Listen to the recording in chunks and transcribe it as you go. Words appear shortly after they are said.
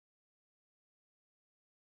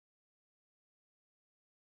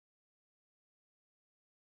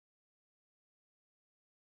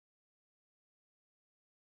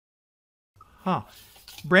Huh.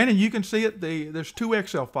 Brandon, you can see it. There's two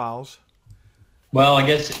Excel files. Well, I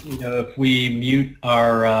guess, if we mute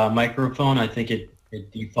our microphone, I think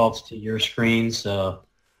it defaults to your screen. So,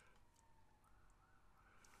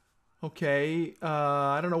 Okay.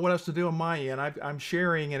 I don't know what else to do on my end. I'm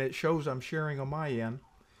sharing, and it shows I'm sharing on my end.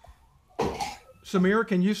 Samira,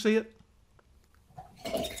 can you see it?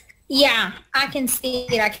 Yeah, I can see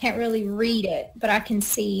it. I can't really read it, but I can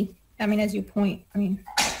see. I mean, as you point. I mean.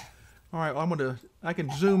 All right. Well, I can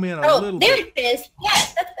zoom in a little there bit. it is.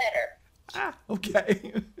 Yes, that's better. Ah,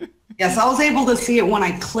 okay. Yes, I was able to see it when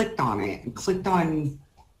I clicked on it. And clicked on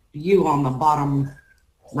you on the bottom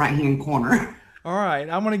right-hand corner. All right.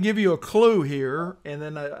 I'm going to give you a clue here, and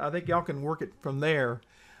then I think y'all can work it from there.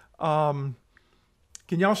 Can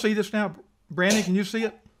y'all see this now? Brandon, can you see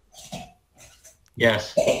it?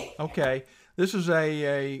 yes. Okay. This is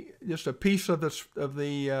just a piece of the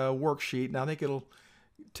worksheet, and I think it'll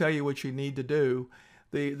tell you what you need to do.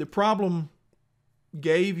 The problem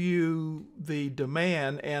gave you the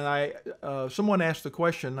demand, and someone asked the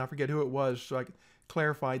question, I forget who it was, so I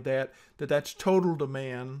clarified that's total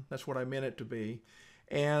demand. That's what I meant it to be.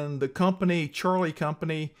 And the company, Charlie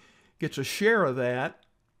Company, gets a share of that.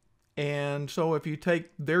 And so if you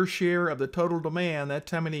take their share of the total demand,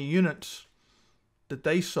 that's how many units that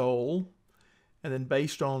they sold. And then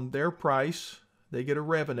based on their price, they get a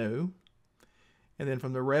revenue. And then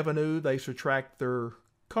from the revenue, they subtract their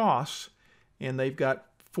costs. And they've got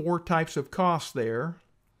 4 types of costs there.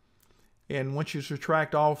 And once you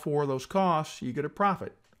subtract all 4 of those costs, you get a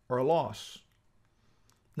profit or a loss.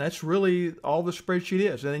 That's really all the spreadsheet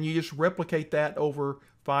is. And then you just replicate that over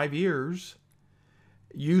 5 years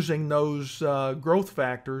using those growth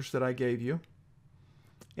factors that I gave you.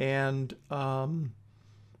 And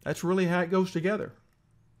that's really how it goes together.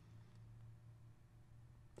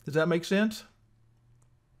 Does that make sense?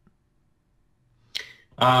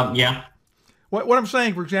 Yeah. What I'm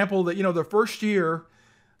saying, for example, that the first year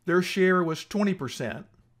their share was 20%,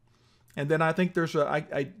 and then I think there's I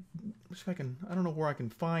don't know where I can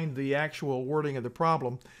find the actual wording of the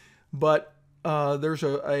problem, but there's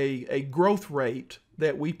a growth rate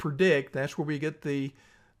that we predict. That's where we get the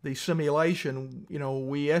simulation.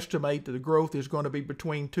 We estimate that the growth is going to be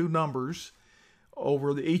between 2 numbers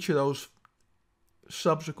over each of those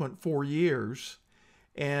subsequent 4 years.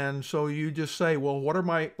 And so you just say, well,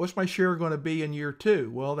 what's my share going to be in year 2?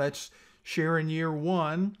 Well, that's share in year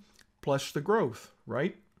 1 plus the growth,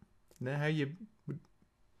 right? Now how you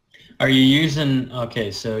Are you using,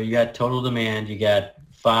 okay, so you got total demand, you got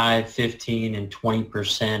 5, 15, and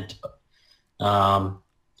 20%,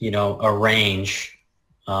 a range.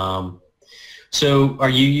 So are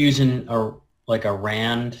you using a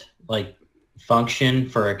RAND function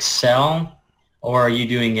for Excel, or are you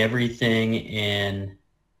doing everything in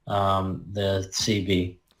the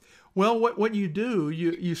CB? Well, what you do,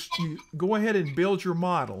 you go ahead and build your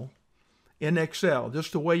model in Excel,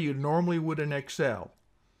 just the way you normally would in Excel.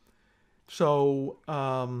 So,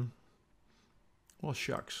 well,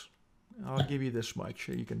 shucks. I'll give you this much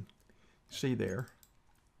so you can see there.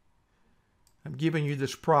 I'm giving you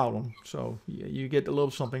this problem, so you get a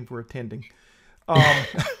little something for attending.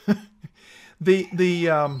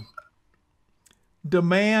 The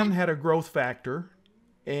demand had a growth factor,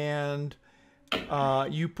 and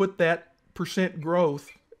you put that percent growth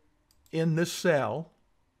in this cell,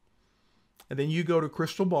 and then you go to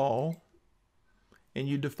Crystal Ball, and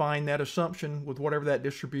you define that assumption with whatever that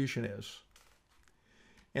distribution is.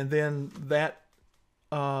 And then that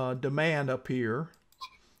demand up here,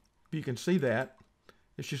 you can see that,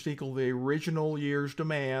 it's just equal to the original year's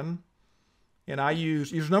demand. And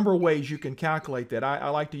there's a number of ways you can calculate that. I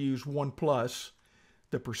like to use 1 plus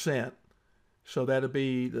the percent. So that'll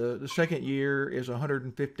be the second year is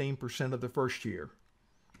 115% of the first year.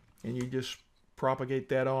 And you just propagate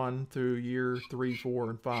that on through year 3,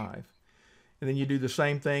 4, and 5. And then you do the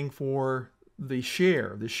same thing for the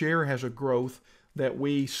share. The share has a growth that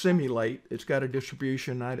we simulate. It's got a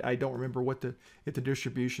distribution. I don't remember if the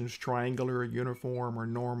distribution is triangular or uniform or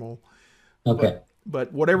normal. Okay.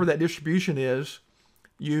 But whatever that distribution is,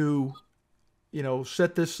 you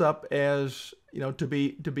set this up as to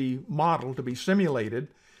be modeled, to be simulated.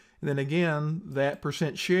 And then again, that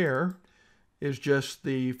percent share is just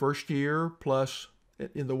the first year plus,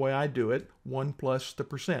 in the way I do it, 1 plus the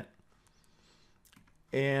percent.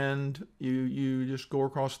 And you just go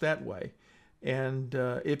across that way. And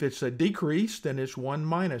if it's a decrease, then it's 1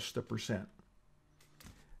 minus the percent.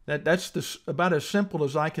 That's about as simple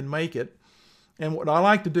as I can make it. And what I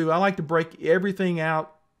like to do, I like to break everything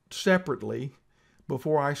out separately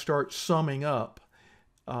before I start summing up.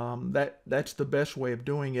 That's the best way of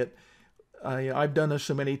doing it. I've done this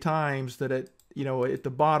so many times that at the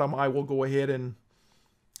bottom I will go ahead and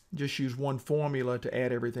just use one formula to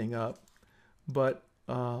add everything up. But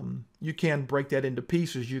you can break that into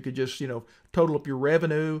pieces. You could just total up your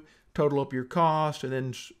revenue, total up your cost, and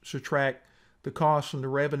then subtract the cost from the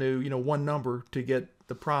revenue, one number to get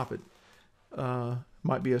the profit.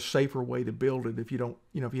 Might be a safer way to build it if you don't,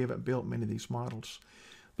 if you haven't built many of these models.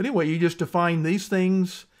 But anyway, you just define these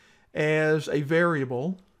things as a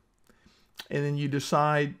variable, and then you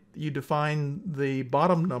define the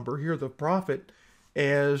bottom number here, the profit,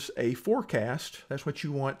 as a forecast. That's what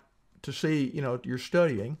you want to see, you're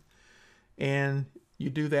studying. And you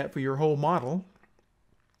do that for your whole model.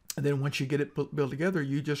 And then once you get it built together,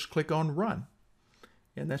 you just click on run.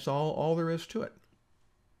 And that's all there is to it.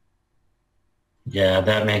 Yeah,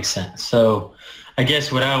 that makes sense. So I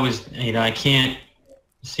guess what I was, I can't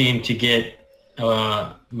seem to get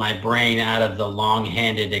my brain out of the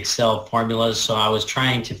long-handed Excel formulas. So I was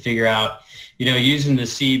trying to figure out, using the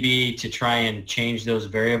CB to try and change those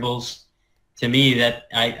variables. To me, that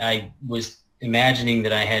I was imagining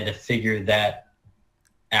that I had to figure that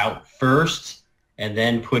out first and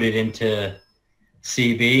then put it into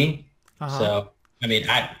CB. So,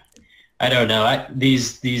 I don't know.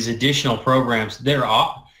 These additional programs, they're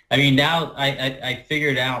all, now I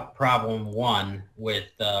figured out problem one with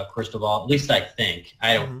Crystal Ball. At least I think.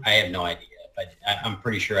 I have no idea. I'm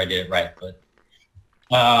pretty sure I did it right. But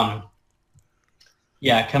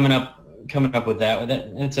yeah, coming up with that,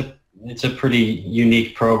 it's a pretty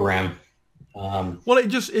unique program. Well, it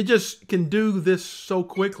just can do this so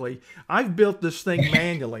quickly. I've built this thing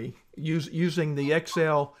manually using the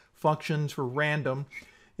Excel functions for random,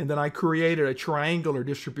 and then I created a triangular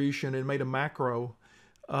distribution and made a macro,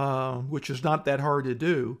 which is not that hard to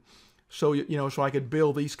do. So so I could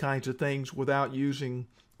build these kinds of things without using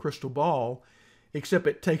Crystal Ball, except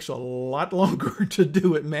it takes a lot longer to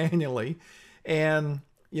do it manually. And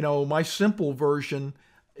my simple version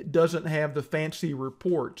doesn't have the fancy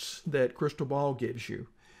reports that Crystal Ball gives you.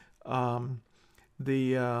 I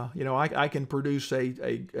can produce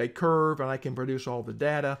a curve, and I can produce all the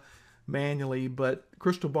data manually, but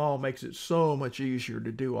Crystal Ball makes it so much easier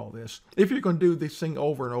to do all this if you're going to do this thing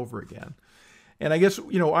over and over again. And I guess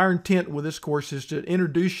our intent with this course is to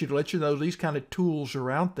introduce you, to let you know these kind of tools are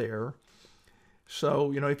out there.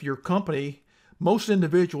 So if your company, most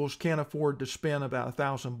individuals can't afford to spend about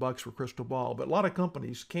 $1,000 for Crystal Ball, but a lot of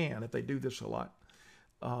companies can if they do this a lot.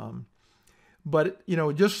 But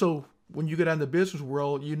just so when you get out in the business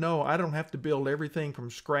world, I don't have to build everything from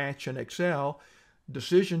scratch in Excel.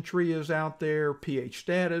 Decision Tree is out there,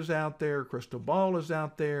 Ph.D is out there, Crystal Ball is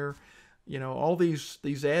out there. All these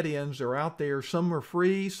add-ins are out there. Some are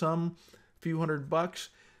free, some a few $100.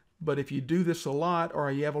 But if you do this a lot, or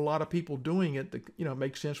you have a lot of people doing it, it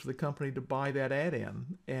makes sense for the company to buy that add-in.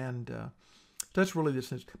 And that's really the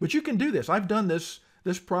sense. But you can do this. I've done this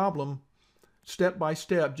problem step by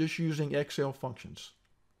step just using Excel functions.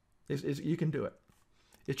 You can do it.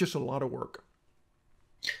 It's just a lot of work.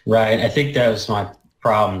 Right. I think that was my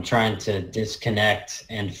problem, trying to disconnect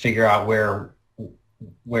and figure out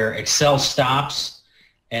where Excel stops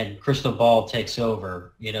and Crystal Ball takes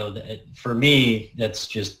over. For me,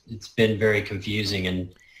 it's been very confusing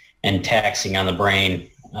and taxing on the brain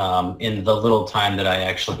in the little time that I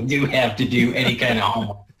actually do have to do any kind of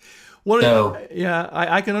homework. Well, yeah,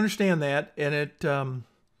 I can understand that, and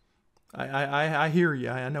I hear you.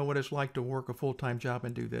 I know what it's like to work a full-time job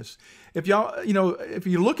and do this. If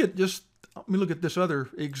you look at let me look at this other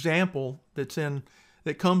example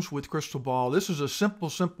that comes with Crystal Ball. This is a simple,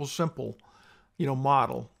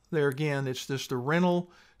 model. There again, it's just the rental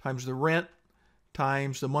times the rent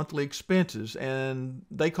times the monthly expenses, and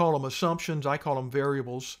they call them assumptions. I call them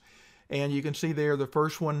variables. And you can see there, the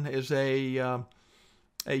first one is a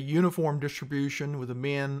uniform distribution with a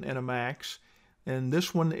min and a max. And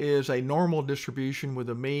this one is a normal distribution with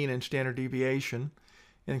a mean and standard deviation.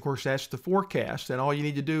 And of course, that's the forecast. And all you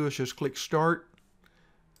need to do is just click Start.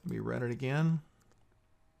 Let me run it again.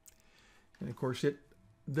 And of course,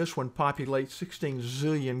 this one populates 16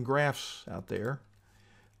 zillion graphs out there.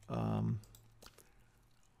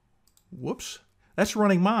 Whoops. That's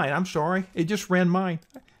running mine. I'm sorry. It just ran mine.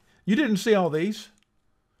 You didn't see all these.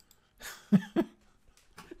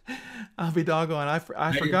 I'll be doggone. I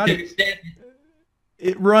forgot it.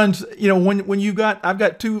 It runs, when I've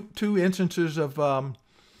got two instances of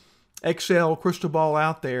Excel Crystal Ball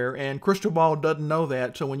out there, and Crystal Ball doesn't know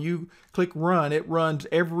that. So when you click Run, it runs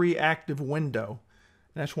every active window.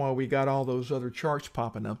 That's why we got all those other charts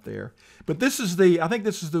popping up there. But I think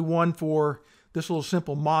this is the one for this little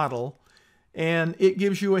simple model. And it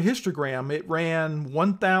gives you a histogram. It ran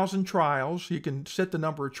 1,000 trials. You can set the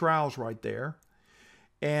number of trials right there.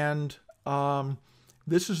 And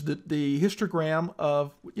this is the histogram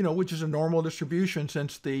of, which is a normal distribution,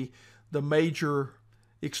 since the major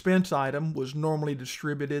expense item was normally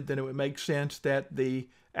distributed. Then it would make sense that the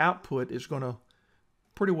output is going to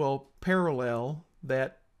pretty well parallel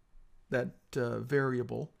that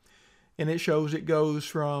variable. And it shows it goes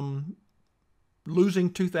from losing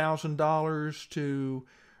 $2,000 to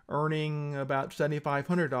earning about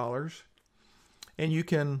 $7,500. And you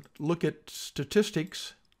can look at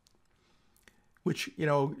statistics, which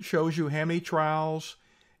shows you how many trials,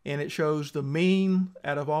 and it shows the mean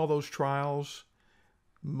out of all those trials,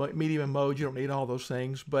 medium and mode. You don't need all those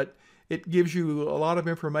things, but it gives you a lot of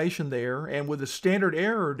information there. And with the standard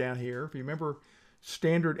error down here, if you remember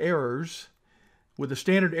standard errors, with the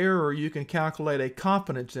standard error you can calculate a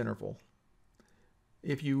confidence interval.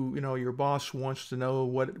 If your boss wants to know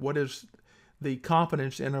what is the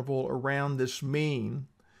confidence interval around this mean,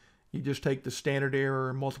 you just take the standard error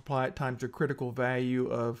and multiply it times the critical value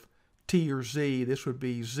of t or z. This would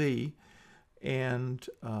be z, and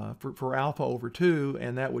for alpha over 2,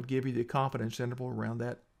 and that would give you the confidence interval around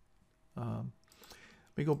that. Let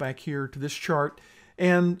me go back here to this chart.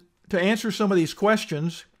 And to answer some of these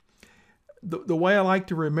questions, the way I like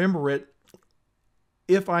to remember it,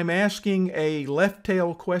 if I'm asking a left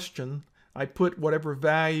tail question, I put whatever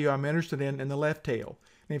value I'm interested in the left tail.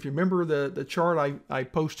 And if you remember the chart I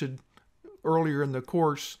posted earlier in the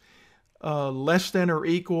course, less than or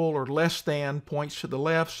equal or less than points to the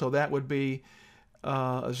left, so that would be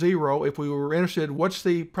a 0. If we were interested, what's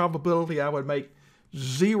the probability I would make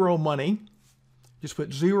 0 money? Just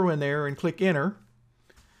put 0 in there and click enter.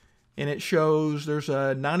 And it shows there's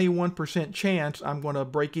a 91% chance I'm going to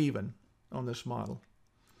break even on this model.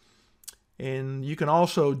 And you can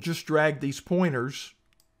also just drag these pointers.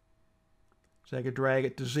 So I could drag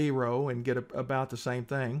it to 0 and get about the same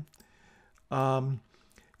thing.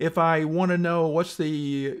 If I want to know what's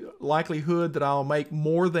the likelihood that I'll make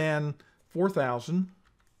more than 4,000,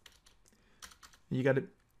 you got to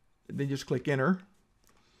then just click enter.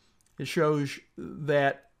 It shows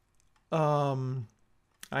that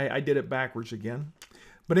I did it backwards again.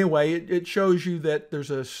 But anyway, it shows you that there's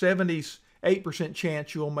a 78%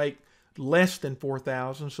 chance you'll make less than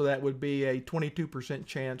 4,000, so that would be a 22%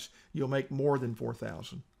 chance you'll make more than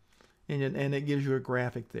 4,000. And it gives you a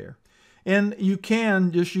graphic there. And you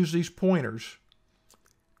can just use these pointers,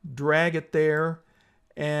 drag it there,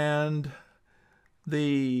 and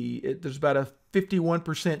there's about a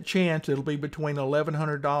 51% chance it'll be between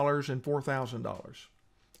 $1,100 and $4,000.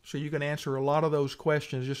 So you can answer a lot of those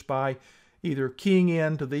questions just by either keying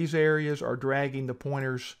into these areas or dragging the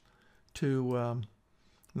pointers to,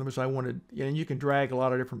 notice I wanted, and you can drag a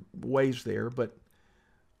lot of different ways there, but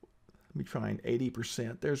let me try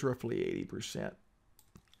 80%. There's roughly 80%.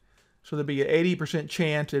 So there'd be an 80%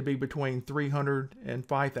 chance it'd be between $300 and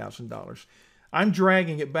 $5,000. I'm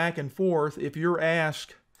dragging it back and forth. If you're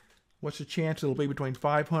asked what's the chance it'll be between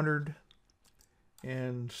 500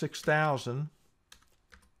 and 6,000,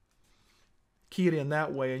 key it in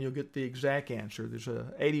that way and you'll get the exact answer. There's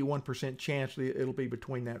a 81% chance it'll be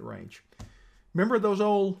between that range. Remember those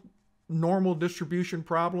old normal distribution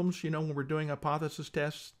problems, when we're doing hypothesis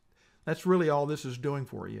tests? That's really all this is doing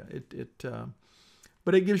for you.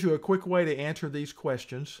 But it gives you a quick way to answer these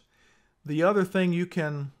questions. The other thing you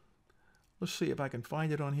can, let's see if I can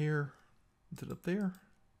find it on here. Is it up there?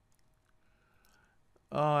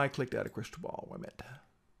 I clicked out of crystal ball. Wait a minute.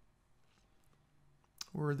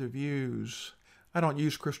 Where are the views? I don't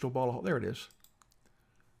use crystal ball. There it is.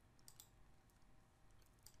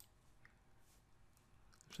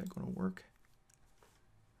 Is that going to work?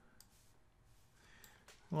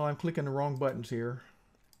 Well, I'm clicking the wrong buttons here.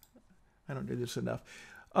 I don't do this enough.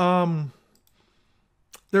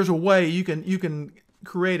 There's a way you can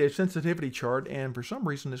create a sensitivity chart, and for some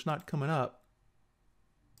reason it's not coming up.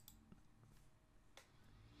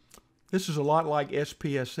 This is a lot like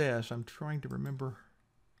SPSS. I'm trying to remember.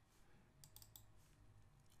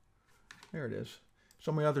 There it is. It's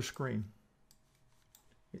on my other screen.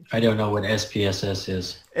 I don't know what SPSS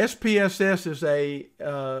is. SPSS is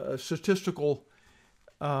a statistical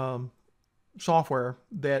software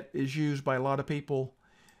that is used by a lot of people.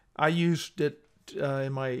 I used it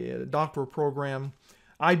in my doctoral program.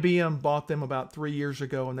 IBM bought them about 3 years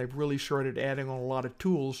ago, and they've really started adding on a lot of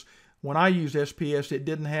tools. When I used SPS, it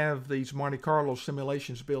didn't have these Monte Carlo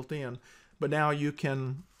simulations built in, but now you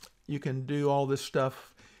can do all this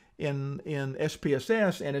stuff in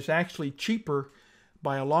SPSS, and it's actually cheaper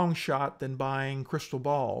by a long shot than buying Crystal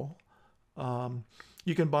Ball.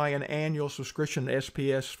 you can buy an annual subscription to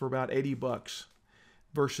SPS for about $80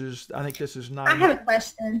 versus, I think this is $9. I have a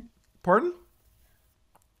question. Pardon?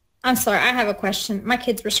 I'm sorry, I have a question. My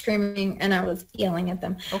kids were screaming and I was yelling at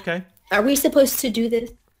them. Okay. Are we supposed to do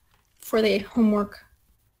this for the homework,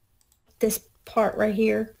 this part right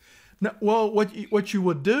here? No, well, what you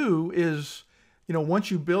would do is,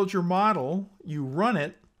 once you build your model, you run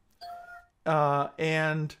it,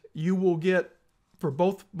 and you will get, for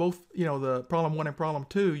both the problem 1 and problem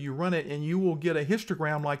 2, you run it and you will get a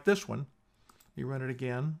histogram like this one. You run it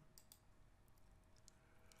again.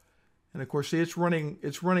 And of course, see, it's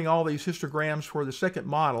running all these histograms for the second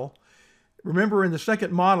model. Remember, in the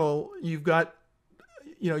second model, you've got,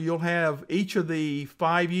 you'll have each of the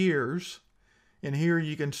 5 years, and here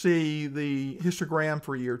you can see the histogram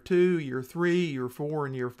for year 2, year 3, year 4,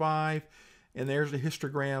 and year 5, and there's the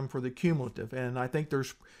histogram for the cumulative. And I think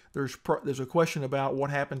there's a question about what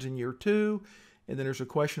happens in year 2, and then there's a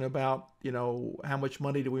question about, how much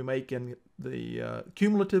money do we make in the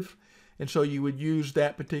cumulative. And so you would use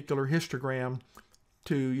that particular histogram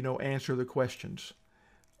to, answer the questions.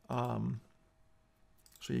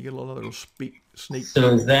 So you get a little sneak.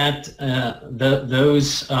 So is that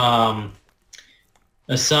those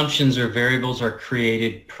assumptions or variables are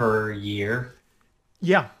created per year?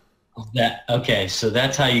 Yeah. Okay, so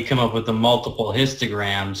that's how you come up with the multiple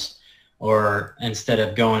histograms, or instead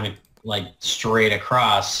of going like straight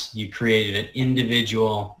across, you created an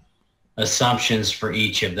individual assumptions for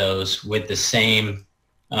each of those with the same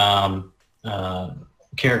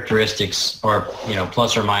characteristics, or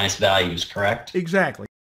plus or minus values, correct? Exactly.